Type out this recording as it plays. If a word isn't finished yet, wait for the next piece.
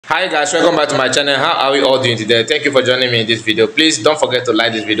Hi guys, welcome back to my channel. How are we all doing today? Thank you for joining me in this video. Please don't forget to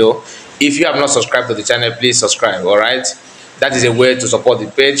like this video. If you have not subscribed to the channel, please subscribe. All right, that is a way to support the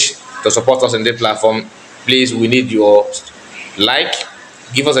page, to support us on the platform. Please, we need your like,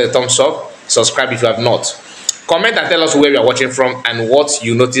 give us a thumbs up, subscribe if you have not. Comment and tell us where you are watching from and what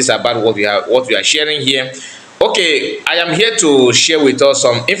you notice about what we are sharing here. Okay, I am here to share with us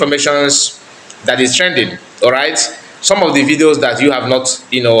some informations that is trending. All right, some of the videos that you have not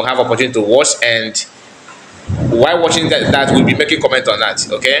have opportunity to watch, and while watching that we'll be making comment on that.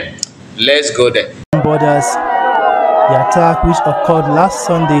 Okay, let's go there. Borders. The attack, which occurred last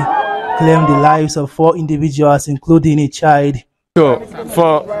Sunday, claimed the lives of 4 individuals, including a child. So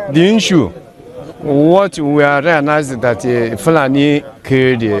for the issue, what we are realizing that Fulani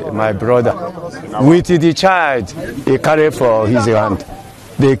killed my brother with the child he carried for his hand.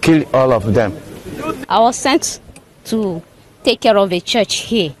 They killed all of them. I was sent to take care of a church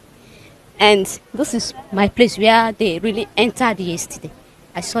here, and this is my place where they really entered yesterday.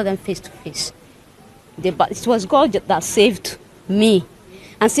 I saw them face to face. But it was God that saved me,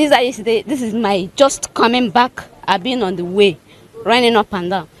 and since that yesterday, this is my just coming back. I've been on the way, running up and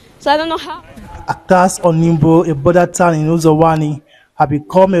down, so I don't know how. Attacks on Nimbo, a border town in Uzawani, have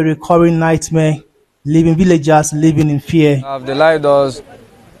become a recurring nightmare, leaving villagers living in fear. Have denied us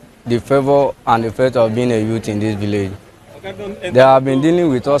the favor and the faith of being a youth in this village. They have been dealing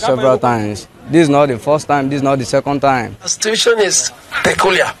with us several times. This is not the first time, this is not the second time. The situation is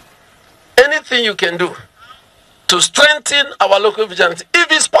peculiar. Anything you can do to strengthen our local vigilance,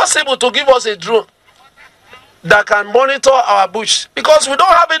 if it's possible to give us a drone that can monitor our bush, because we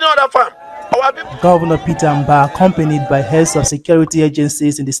don't have any other farm. Governor Peter Mba, accompanied by heads of security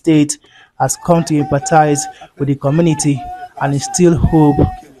agencies in the state, has come to empathize with the community and instill hope,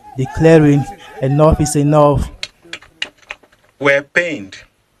 declaring enough is enough. We're pained,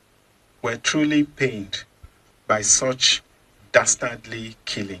 we're truly pained by such dastardly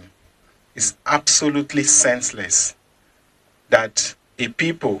killing. It's absolutely senseless that a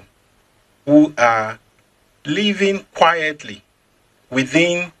people who are living quietly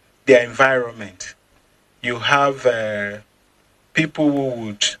within their environment, you have people who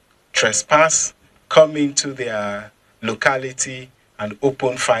would trespass, come into their locality and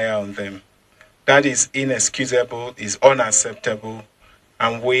open fire on them. That is inexcusable, is unacceptable,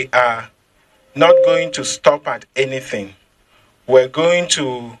 and we are not going to stop at anything. We're going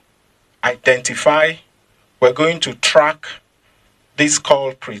to identify, we're going to track these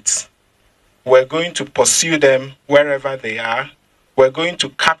culprits. We're going to pursue them wherever they are. We're going to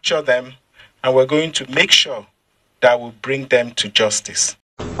capture them, and we're going to make sure that we bring them to justice.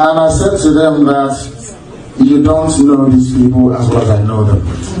 And I said to them that you don't know these people as well as I know them.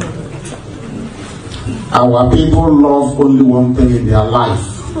 Our people love only one thing in their life.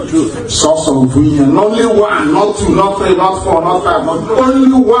 Source of union. Only one, not 2, not 3, not 4, not 5, but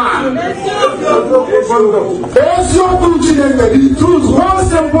only one. There's your the truth. One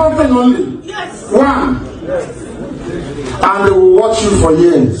simple thing only. One. And they will watch you for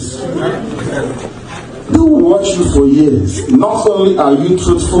years. They will watch you for years. Not only are you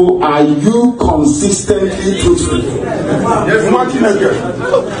truthful, are you consistently truthful?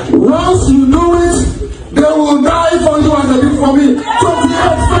 Once you do it, they will die for you as they did for me. So be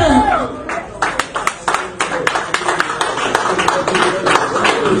fair.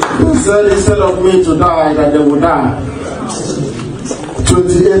 Who said instead of me to die that they will die?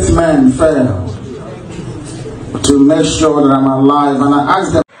 28 men fell to make sure that I'm alive, and I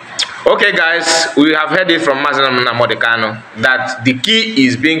asked them. Okay guys, we have heard it from Mazen Modekano that the key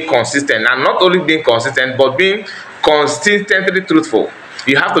is being consistent, and not only being consistent but being consistently truthful.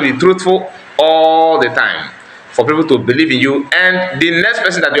 You have to be truthful all the time for people to believe in you, and the next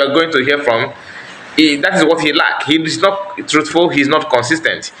person that you are going to hear from, that is what he lacks. He is not truthful, he is not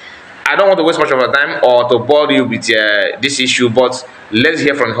consistent. I don't want to waste much of your time or to bore you with this issue, but let's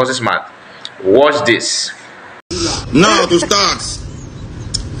hear from the horse's mouth. Watch this. Now to start,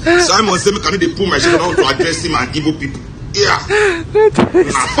 Simon said, "Can they pull my shit down to address him and evil people?" Yeah.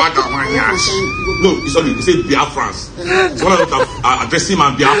 My father, no, it's only he said Biafrans. So when I address him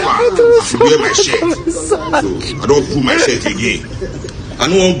and Biafrans, I should wear my shirt. So I don't pull my shirt again. I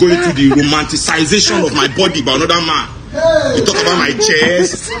don't want to go into the romanticization of my body by another man. You talk about my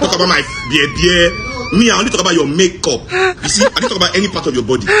chest, talk about my beard. Me, I only talk about your makeup. You see, I didn't talk about any part of your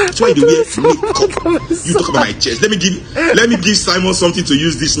body. That's why you wear makeup. You talk about my chest. Let me give Simon something to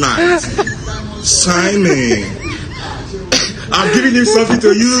use this night. Simon, I'm giving him something to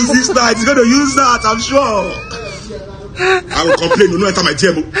use this night. He's going to use that, I'm sure. I will complain. You no enter my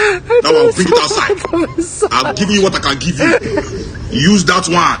table. Now I'll bring it outside. I'll give you what I can give you. Use that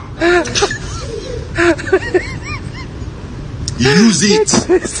one. Use it.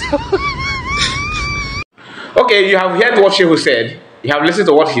 Okay, you have heard what Shehu said. You have listened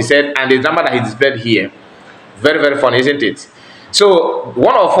to what he said and the number that he displayed here. Very, very funny, isn't it? So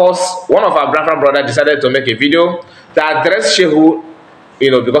one of our Biafran brothers decided to make a video to address Shehu,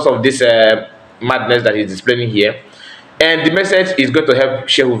 because of this madness that he's displaying here. And the message is going to help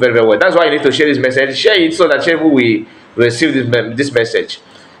Shehu very, very well. That's why you need to share this message. Share it so that Shehu will receive this message.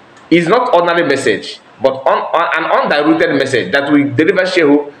 It's not ordinary message, but an undiluted message that will deliver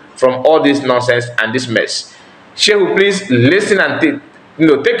Shehu from all this nonsense and this mess. Shehu, please listen and take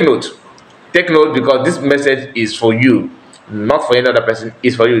note. Take note, because this message is for you, not for any other person.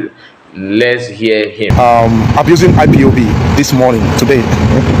 It's for you. Let's hear him. Abusing IPOB this morning, today.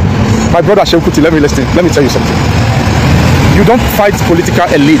 My brother Seun Kuti, let me tell you something. You don't fight political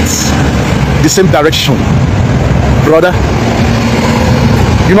elites the same direction, brother.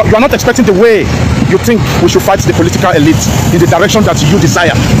 You are not expecting the way you think we should fight the political elite in the direction that you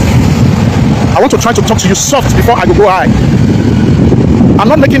desire. I want to try to talk to you soft before I go high. I'm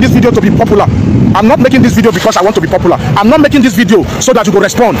not making this video to be popular. I'm not making this video because I want to be popular. I'm not making this video so that you go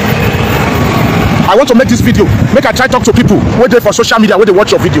respond. I want to make this video, make I try to talk to people who are for social media, where they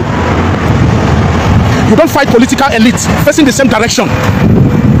watch your video. You don't fight political elites facing the same direction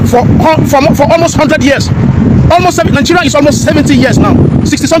for almost 100 years. Nigeria is almost 70 years now,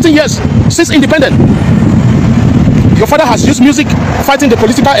 60-something years since independence. Your father has used music fighting the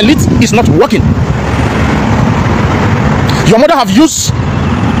political elite. It's not working. Your mother have used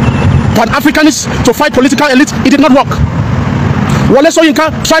Pan-Africanists to fight political elite. It did not work. Wole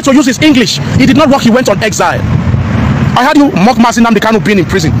Soyinka tried to use his English. It did not work. He went on exile. I had you mock Nnamdi Kanu being in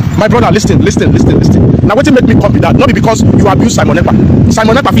prison. My brother, listen. Now, what make me copy that? Not because you abuse Simon Ekpa.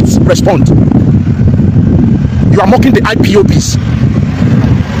 Simon Ekpa fits respond. You are mocking the IPOBs.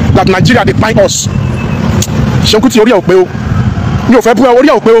 That Nigeria, they buy us. Seun Kuti ori o pe o. Mi ò fẹ́ bú ẹ ori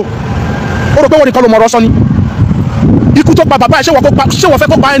o pe o. O rò pé wọ́n ní kọ́ ló mọ ọ̀rọ̀ sọ ni. Ikú tó pa bàbá ẹ̀ ṣé wọ́n fẹ́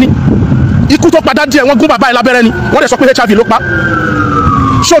kó pa ẹ ni. Ikú tó pa dádì ẹ̀ wọ́n gún bàbá ẹ̀ lábẹ́rẹ́ ni. Wọ́n dẹ̀ sọ pé HIV ló pa.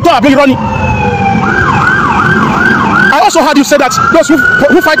 Ṣé o tó àbí irọ́ ni? I also heard you say that those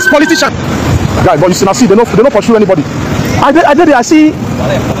who fight politicians. Guy, but you see, they don't pursue anybody. I did it. I see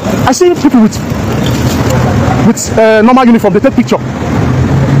people with normal uniform. They take picture.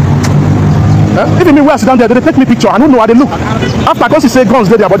 Even me where I sit down there, they take me picture. I don't know how they look. After, because he say guns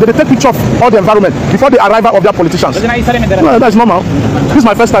there, but they take picture of all the environment before the arrival of their politicians. No, that's normal. This is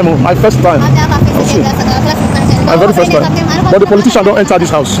my first time. My first time. Okay. My very first time. But the politicians don't enter this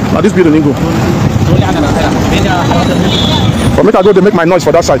house. At this building, Enugu. For me to go, they make my noise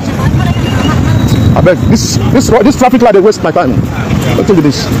for that side. I beg. This traffic light, they waste my time. Don't think of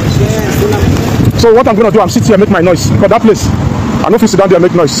this. So what I'm going to do, I'm sitting here and make my noise. For that place, I know if you sit down there and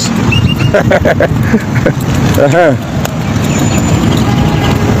make noise.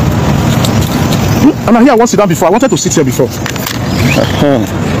 And here I want to sit down before. I wanted to sit here before.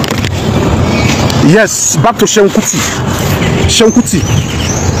 Yes, back to Seun Kuti. Seun Kuti.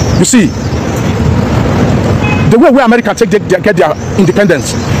 You see, the way America get their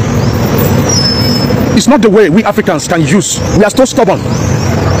independence, it's not the way we Africans can use. We are so stubborn.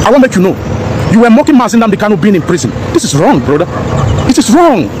 I want to make you know. You were mocking Nnamdi Kanu being in prison. This is wrong, brother. It is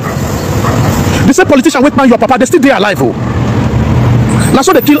wrong. The same politician wait man your papa, they still there alive. Oh. Now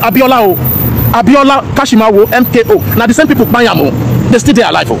so they kill Abiola, oh. Abiola, Kashimawo, MKO. Now the same people oh. They still there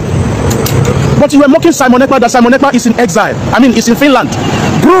alive. Oh. But you were mocking Simon Ekpa, that Simon Ekpa is in exile. I mean, it's in Finland.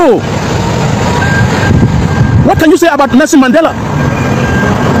 Bro, what can you say about Nelson Mandela?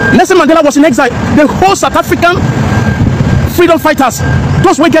 Nelson Mandela was in exile. The whole South African freedom fighters,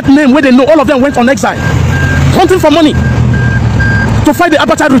 those who get name where they know, all of them went on exile, hunting for money to fight the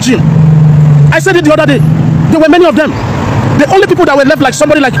apartheid regime. I said it the other day. There were many of them. The only people that were left like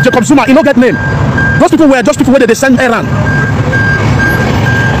somebody like Jacob Zuma, you don't get name. Those people were just people where they send errand.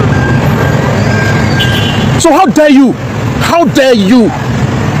 So how dare you? How dare you?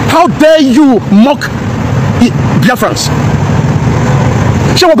 How dare you mock Biafrans?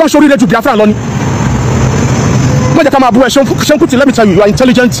 She was going to show you to Biafran Loni. Seun Kuti, let me tell you, you are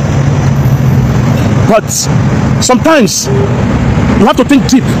intelligent, but sometimes you have to think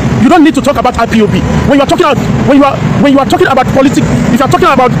deep. You don't need to talk about IPOB when you are talking about when you are talking about politics. If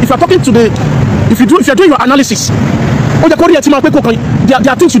you are doing your analysis, there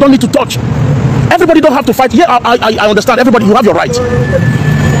are things you don't need to touch. Everybody don't have to fight. Yeah, I understand. Everybody, you have your right.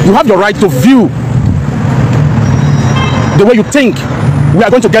 You have your right to view the way you think we are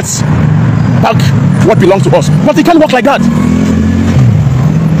going to get back what belongs to us. But it can't work like that.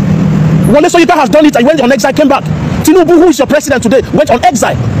 Wole Soyinka has done it. I went on exile, came back. Tinubu, who is your president today, went on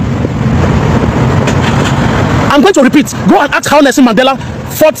exile. I'm going to repeat. Go and ask how Nelson Mandela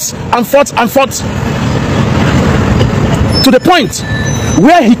fought and fought and fought to the point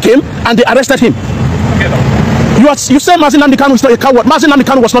where he came and they arrested him. You say Mazi Nnamdi Kanu is not a coward. Mazi Nnamdi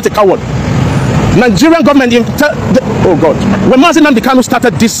Kanu was not a coward. Nigerian government, oh God, when Mazi Nnamdi Kanu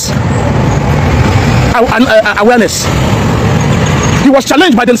started this awareness, he was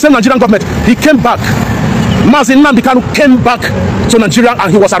challenged by the same Nigerian government. He came back. Mazi Nnamdi Kanu came back to Nigeria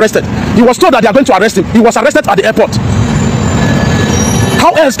and he was arrested. He was told that they are going to arrest him. He was arrested at the airport.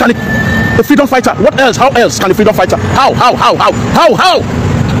 How else can a freedom fighter? What else? How else can a freedom fighter? How?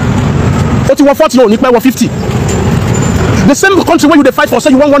 4140, no, 50. The same country where you fight for, say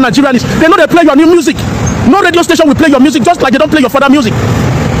you want one Nigerians, they know they play your new music. No radio station will play your music just like they don't play your father music.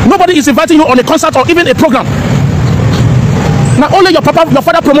 Nobody is inviting you on a concert or even a program. Now only your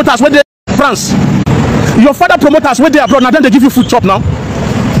father promoters when they France. Your father promoters when they abroad, now then they give you food chop now.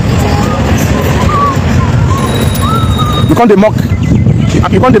 You can't mock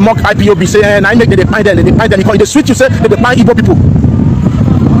IPOB say, and I make they find them, because the switch you say they find Igbo people.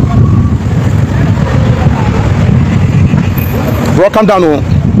 Bro, calm down, no.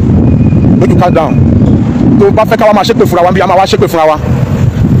 Make you calm down.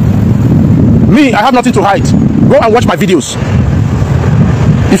 Me, I have nothing to hide. Go and watch my videos.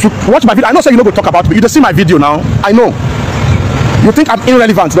 If you watch my video, I know say you don't go talk about me. You just see my video now. I know. You think I'm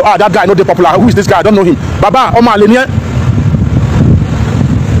irrelevant. Ah, that guy, not the popular. Who is this guy? I don't know him. Baba, Oma Lenia.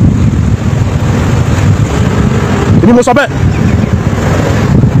 You must obey.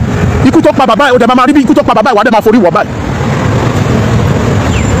 You could talk about Baba. You could talk about Baba. What am I for you?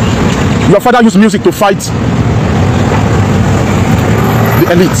 Your father used music to fight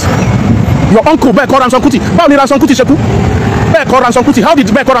the elite. Your uncle, Kuti. How did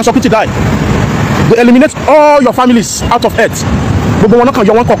Kuti die? They eliminate all your families out of earth. You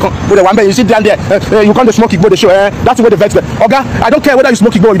sit down there, you can't smoke Igbo, the show. That's the way they vex them. Oga, I don't care whether you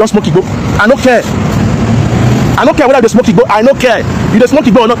smoke Igbo or you don't smoke Igbo. I don't care. I don't care whether you smoke Igbo. I don't care. You don't smoke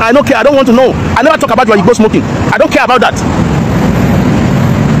Igbo or not. I don't care. I don't want to know. I never talk about your Igbo smoking. I don't care about that.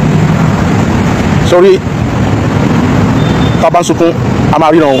 Sorry. Tabansukun,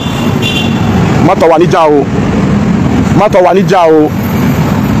 Amarino. Matawanijao.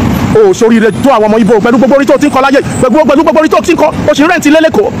 Oh, sorry, the two of Ibo,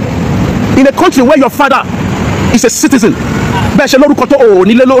 in a country where your father is a citizen.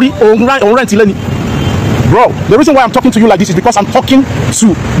 Bro, the reason why I'm talking to you like this is because I'm talking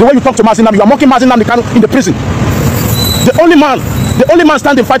to the way you talk to Mazi Nnamdi. You are mocking Mazi Nnamdi Kanu in the prison. The only man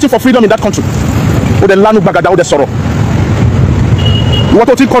standing fighting for freedom in that country. Oh, the Lanu Bagada, oh, the sorrow. You want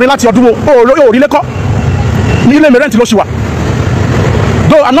to think correlate your duo? Oh, really?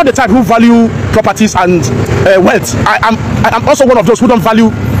 Though I'm not the type who value properties and wealth, I'm also one of those who don't value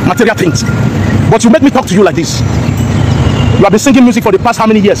material things. But you make me talk to you like this. You have been singing music for the past how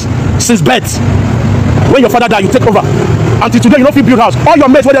many years? Since birth. When your father died, you take over. Until today, you don't feel build house. All your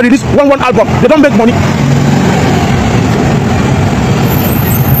mates, when they release one album, they don't make money.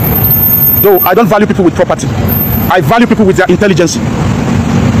 Though I don't value people with property, I value people with their intelligence.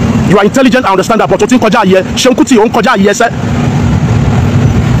 You are intelligent, I understand that, but Seun Kuti on koja here, sir.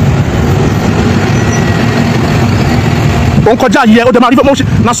 On koja here, oh, the man even motion.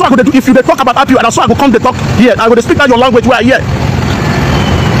 Now so I go do if you talk about happy, and so I go come to talk here. I go speak out your language where I hear.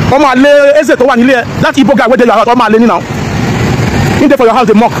 That Igbo guy where they are now. In there for your house,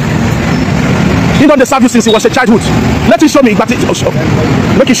 they mock. He don't serve you since he was a childhood. Let him show me, but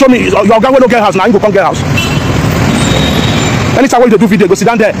make it show me your guy will no get house now. You go come get house. Anytime when you do video, go sit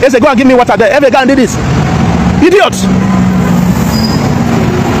down there. Eze, go and give me water there. Every guy did this. Idiot.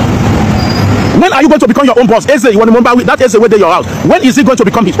 When are you going to become your own boss? Eze, you want to remember that Eze where they your house. When is he going to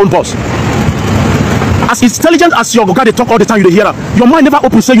become his own boss? As intelligent as your guy, they talk all the time, you hear her. Your mind never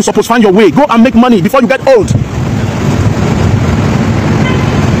open, say you're supposed to find your way. Go and make money before you get old.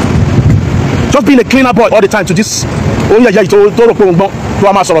 Just being a cleaner boy all the time to this. Oh yeah, yeah,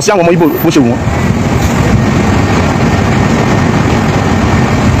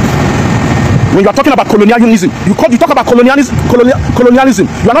 when you are talking about colonialism, you talk about colonialism.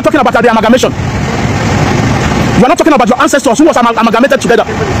 You are not talking about the amalgamation. You are not talking about your ancestors who was amalgamated together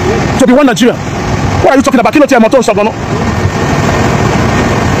to be one Nigeria. What are you talking about?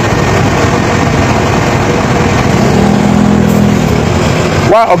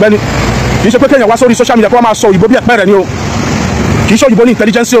 Why, Obeni? You should put your social media. Come so you be a parent. You show you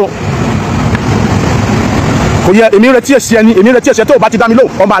intelligence. Oh yeah, immunity.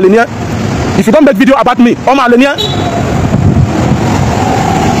 If you don't make video about me,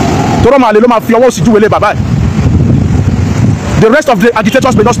 The rest of the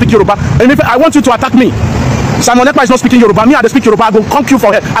agitators may not speak Yoruba. And if I want you to attack me, Simon Ekpa is not speaking Yoruba. Me, I speak Yoruba. I go conk you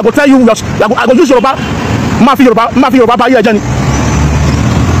for head. I go tell you, I go use Yoruba. Mafi Yoruba, buy your journey.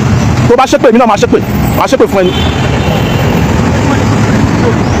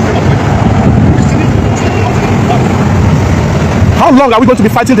 How long are we going to be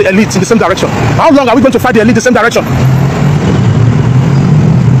fighting the elites in the same direction? How long are we going to fight the elite in the same direction?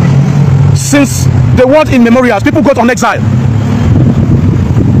 Since the word in memorials, people go on exile.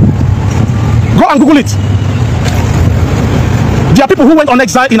 Go and Google it. There are people who went on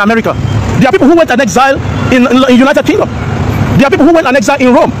exile in America. There are people who went on exile in United Kingdom. There are people who went on exile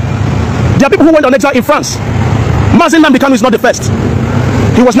in Rome. There are people who went on exile in France. Mazin Nnamdi Kanu is not the first.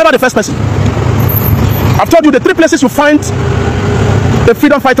 He was never the first person. I've told you the 3 places you find a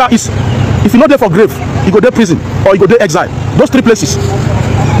freedom fighter is, if you're not there for grave, you go there prison or you go there exile. Those 3 places.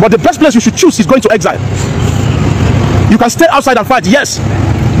 But the best place you should choose is going to exile. You can stay outside and fight, yes.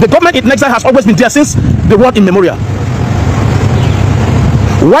 The government in exile has always been there since the word in memorial.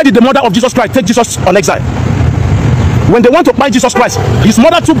 Why did the mother of Jesus Christ take Jesus on exile? When they want to buy Jesus Christ, his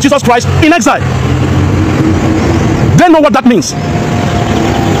mother took Jesus Christ in exile. They know what that means.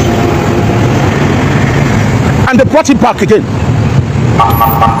 And they brought him back again.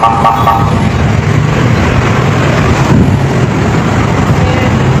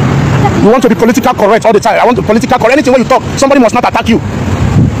 You want to be politically correct all the time. I want to be politically correct. Anything when you talk, somebody must not attack you.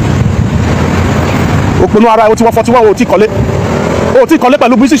 We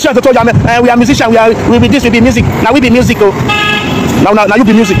are musicians, we be this, we be music. Now we be music. Now you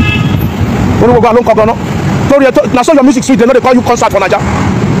be music. Now so your music sweet, they know they call you concert for Naija.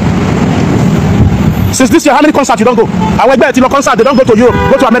 Since this year, how many concerts you don't go? I went there to your concert, they don't go to Europe,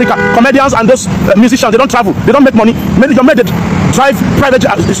 go to America. Comedians and those musicians, they don't travel, they don't make money. Your made it drive private.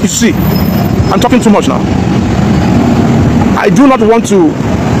 You see, I'm talking too much now. I do not want to.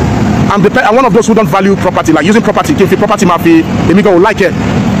 I'm one of those who don't value property, like using property. If property mafia, the migo will like it.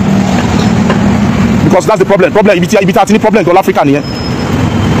 Because that's the problem. If you have any problem, go Africa here.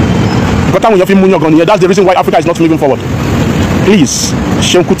 That's the reason why Africa is not moving forward. Please,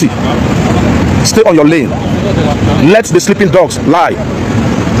 Seun Kuti, stay on your lane. Let the sleeping dogs lie.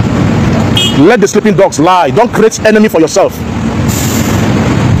 Let the sleeping dogs lie. Don't create enemy for yourself.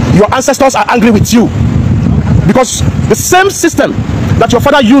 Your ancestors are angry with you because the same system that your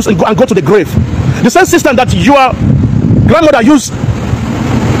father used and go to the grave, the same system that your grandmother used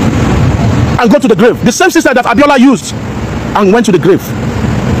and go to the grave, the same system that Abiola used and went to the grave,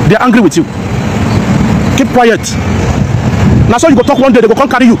 they're angry with you. Keep quiet. Now so you go talk one day, they go come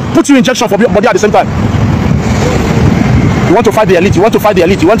carry you, put you in injection for your body at the same time. You want to fight the elite, you want to fight the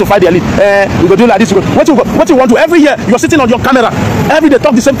elite, you want to fight the elite. We go do like this. What you want to? Every year you're sitting on your camera, every day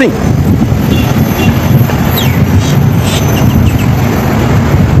talk the same thing.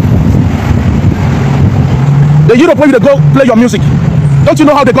 The Europe where you go play your music. Don't you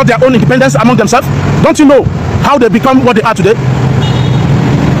know how they got their own independence among themselves? Don't you know how they become what they are today?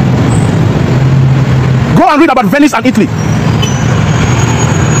 Go and read about Venice and Italy.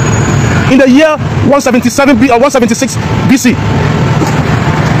 In the year 177 or 176 BC,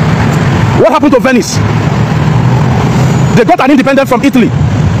 what happened to Venice? They got an independence from Italy.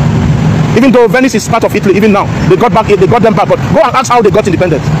 Even though Venice is part of Italy, even now they got them back. But go and ask how they got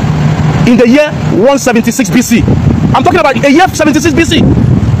independence. In the year 176 BC, I'm talking about a year 76 BC.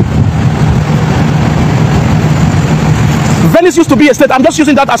 Venice used to be a state. I'm just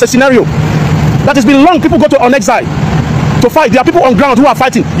using that as a scenario. That has been long. People go on exile to fight. There are people on ground who are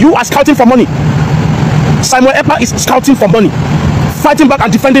fighting. You are scouting for money. Simon Ekpa is scouting for money, fighting back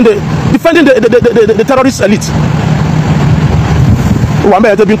and defending the terrorist elite.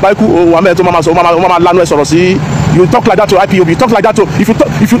 You talk like that to IPOB. You talk like that to if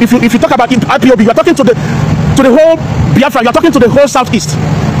you talk about IPOB, you are talking to the whole Biafra. You are talking to the whole Southeast.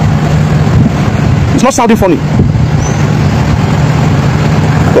 It's not sounding funny.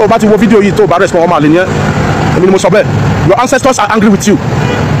 Oh, but your video you told your ancestors are angry with you.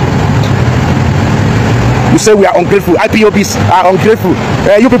 You say we are ungrateful. IPOBs are ungrateful.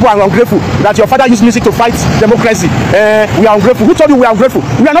 You people are ungrateful. That your father used music to fight democracy. We are ungrateful. Who told you we are ungrateful?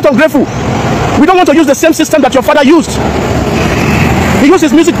 We are not ungrateful. We don't want to use the same system that your father used. He used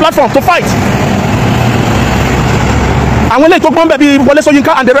his music platform to fight. And when they talk about baby Wole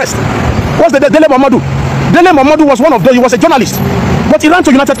Soyinka and the rest, what's the Dele Momodu? Dele Momodu was one of those. He was a journalist, but he ran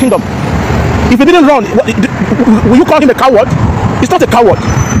to United Kingdom. If he didn't run, will you call him a coward? He's not a coward.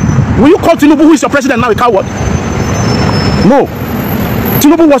 Will you call Tinubu, who is your president now, a coward? No.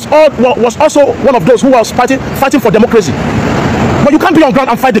 Tinubu was also one of those who was fighting for democracy. But you can't be on ground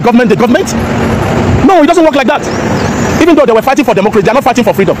and fight the government. No, it doesn't work like that. Even though they were fighting for democracy, they are not fighting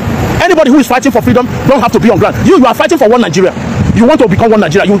for freedom. Anybody who is fighting for freedom don't have to be on ground. You are fighting for one Nigeria. You want to become one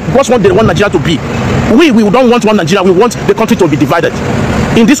Nigeria. You just want the one Nigeria to be. We don't want one Nigeria. We want the country to be divided.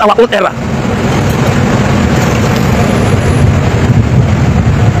 In this our own era.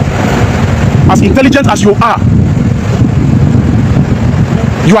 As intelligent as you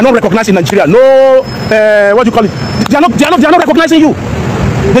are not recognized in Nigeria. No, what do you call it? They are not recognizing you.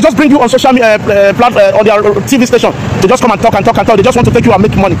 They just bring you on social media, on their TV station. They just come and talk. They just want to take you and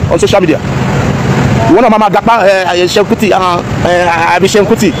make money on social media. You want to mama gapa Seun Kuti, I be Seun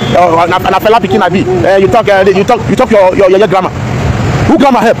Kuti, and a fella pikin I be. You talk your grammar. Who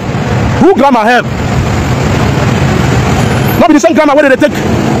grammar help? Who grammar help? Not be the same grammar where they take.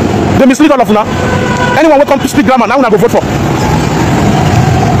 They mislead all of you now. Anyone will come to speak grammar now. Una go vote for.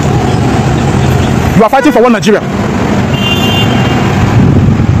 You are fighting for one Nigeria.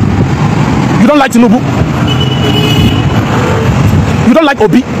 You don't like Enugu. You don't like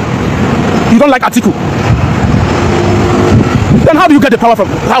Obi. You don't like Atiku. Then how do you get the power from?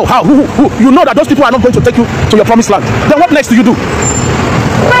 How? Who? You know that those people are not going to take you to your promised land. Then what next do you do?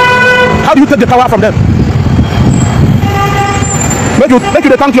 How do you take the power from them? Make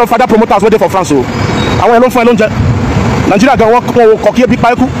you thank your father promoters waiting for France. I want alone for alone. Nigeria can walk big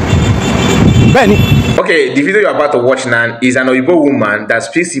paiku. Benny. Okay, the video you're about to watch now is an Oyibo woman that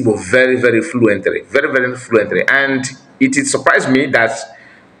speaks Igbo very, very fluently. Very, very fluently. And it surprised me that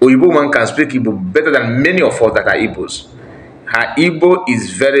Oyibo woman can speak Igbo better than many of us that are Igbos. Her Igbo is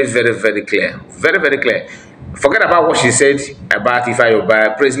very, very, very clear. Very, very clear. Forget about what she said about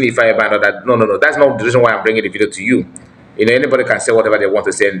Ifayoba, praising Ifayoba and all that. No. That's not the reason why I'm bringing the video to you. You know, anybody can say whatever they want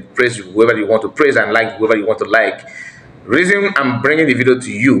to say and praise whoever you want to praise and like whoever you want to like. Reason I'm bringing the video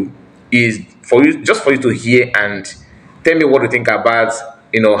to you is for you, just for you to hear and tell me what you think about,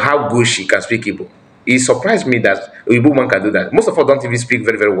 you know, how good she can speak Igbo. It surprised me that a Igbo man can do that. Most of us don't even speak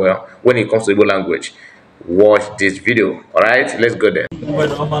very, very well when it comes to Igbo language. Watch this video. All right, let's go there. And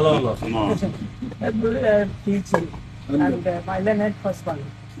my learned husband.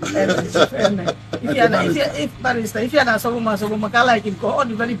 If you are not so much, I like him. Go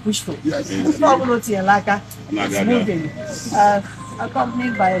on, very pushful. It's moving.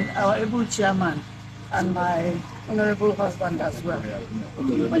 Accompanied by our able chairman and my honorable husband as well.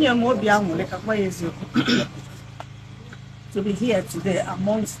 When you're more young, to be here today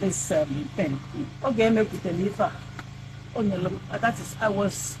amongst this thing. Okay, that is, I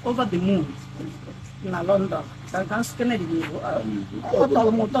was over the moon in London. I can't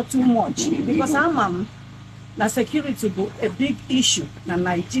too much because the security is a big issue in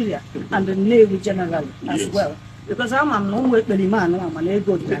Nigeria and the Navy generally as well. Because I'm no way to the man, I'm an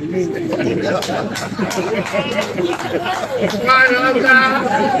ego to the Navy.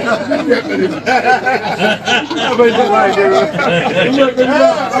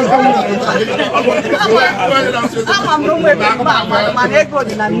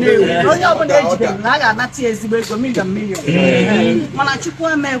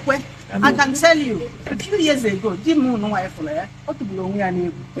 I can tell you, a few years ago,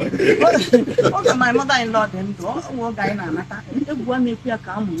 my mother-in-law didn't go. Our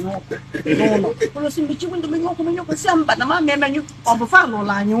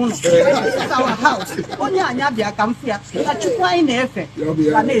house.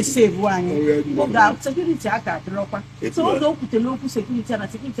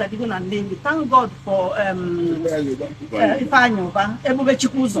 Thank God for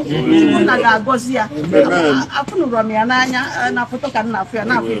na gozia afunu romia nanya na foto kan na afia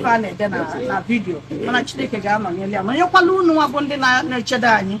na afifa na de na video mana chideke ga ma nyele amanya kwala unu abonde na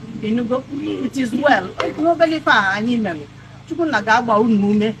cheda anyi Enugu. It is well no believe anyi meme chukwu na ga agba unu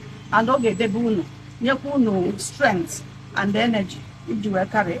ume and oge debe unu nyekwa unu strength and energy iji we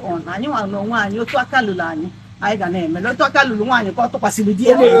carry on anyi wa no nwa anyi otu aka lulu anyi I ga na eme otu aka lulu nwa anyi ka otokwasiri di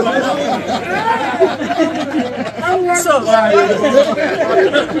eme so I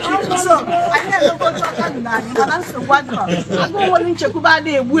can't go to that's the one. I go on Chekuba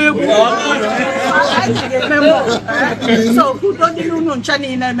de so who don't you know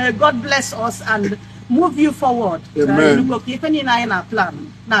Chani, may God bless us and move you forward. Amen.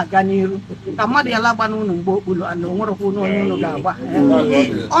 Plan.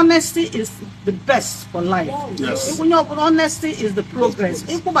 Honesty is the best for life. Yes. Honesty is the progress.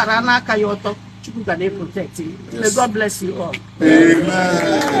 Protect you. Yes. May God bless you all. Amen.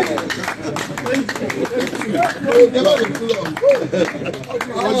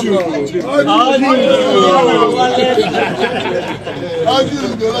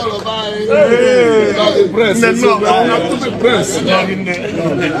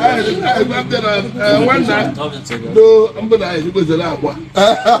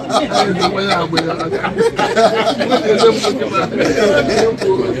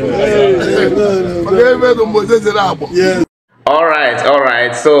 All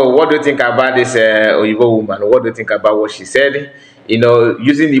right. So, what do you think about this Oyibo woman? What do you think about what she said? You know,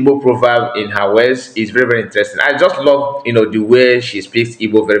 using the Igbo proverb in her words is very, very interesting. I just love, you know, the way she speaks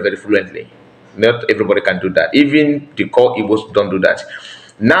Igbo very, very fluently. Not everybody can do that. Even the core Igbos don't do that.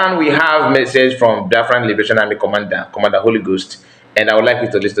 Now we have message from Biafran Liberation Army Commander Holy Ghost, and I would like you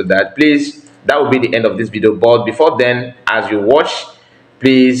to listen to that. Please, that will be the end of this video. But before then, as you watch,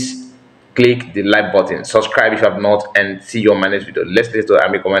 please click the like button, subscribe if you have not, and see your next video. Let's listen to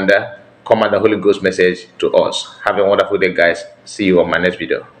Army Commander Holy Ghost message to us. Have a wonderful day, guys. See you on my next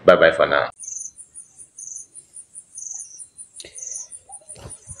video. Bye bye for now.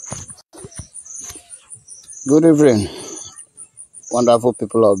 Good evening, wonderful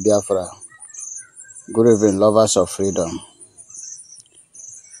people of Biafra. Good evening, lovers of freedom.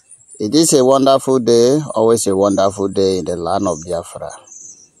 It is a wonderful day, always a wonderful day in the land of Biafra.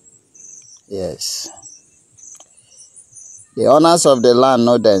 Yes. The owners of the land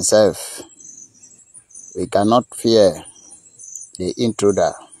know themselves. We cannot fear the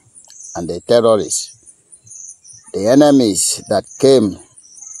intruder and the terrorists, the enemies that came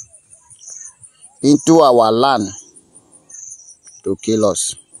into our land to kill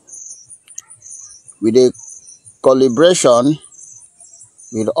us. With a collaboration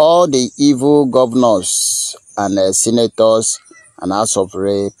with all the evil governors and senators and House of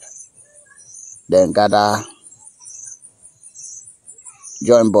Rep, then gather,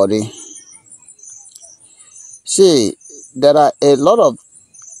 join body. See, there are a lot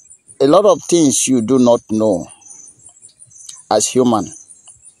of things you do not know as human.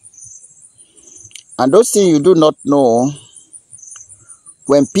 And those things you do not know,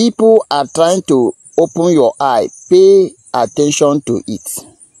 when people are trying to open your eye, pay attention to it.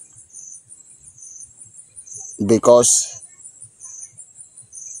 Because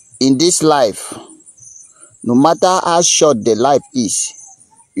in this life, no matter how short the life is,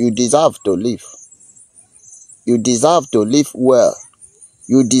 you deserve to live. You deserve to live well.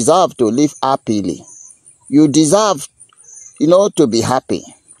 You deserve to live happily. You deserve, to be happy.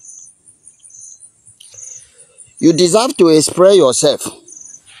 You deserve to express yourself.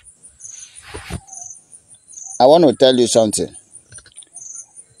 I want to tell you something.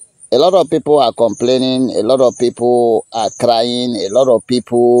 A lot of people are complaining. A lot of people are crying. A lot of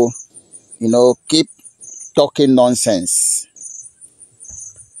people, keep talking nonsense.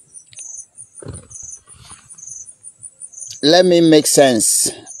 Let me make sense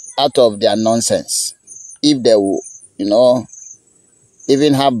out of their nonsense. If they will,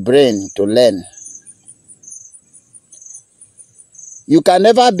 even have brain to learn. You can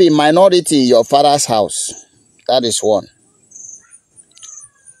never be minority in your father's house. That is one.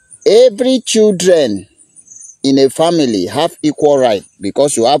 Every children in a family have equal right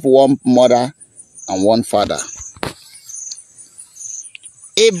because you have one mother and one father.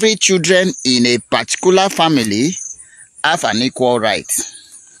 Every children in a particular family have an equal right.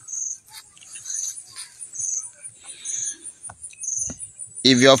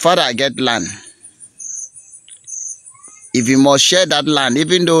 If your father get land, if you must share that land,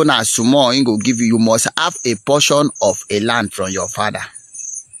 even though na small, he go give you, you must have a portion of a land from your father.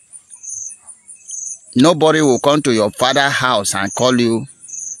 Nobody will come to your father's house and call you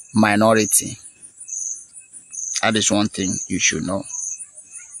minority. That is one thing you should know.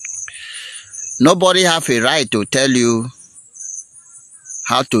 Nobody have a right to tell you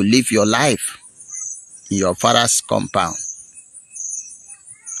how to live your life in your father's compound.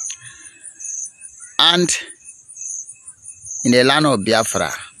 And in the land of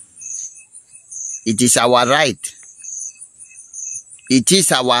Biafra, it is our right. It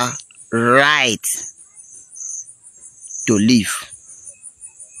is our right to live.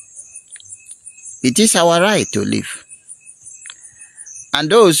 It is our right to live. And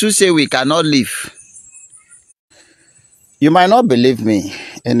those who say we cannot live, you might not believe me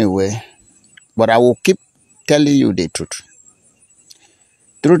anyway, but I will keep telling you the truth.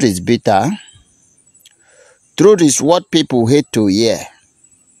 Truth is bitter. Truth is what people hate to hear.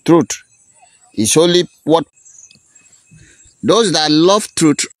 Truth is only what those that love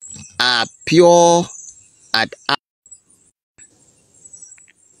truth are pure at heart.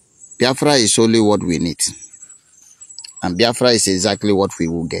 Biafra is only what we need. And Biafra is exactly what we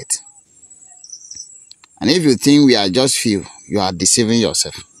will get. And if you think we are just few, you are deceiving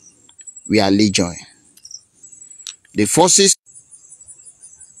yourself. We are legion. The forces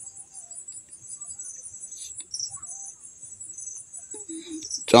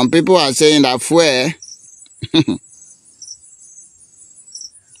Some people are saying that fuel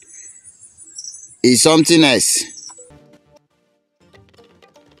is something else.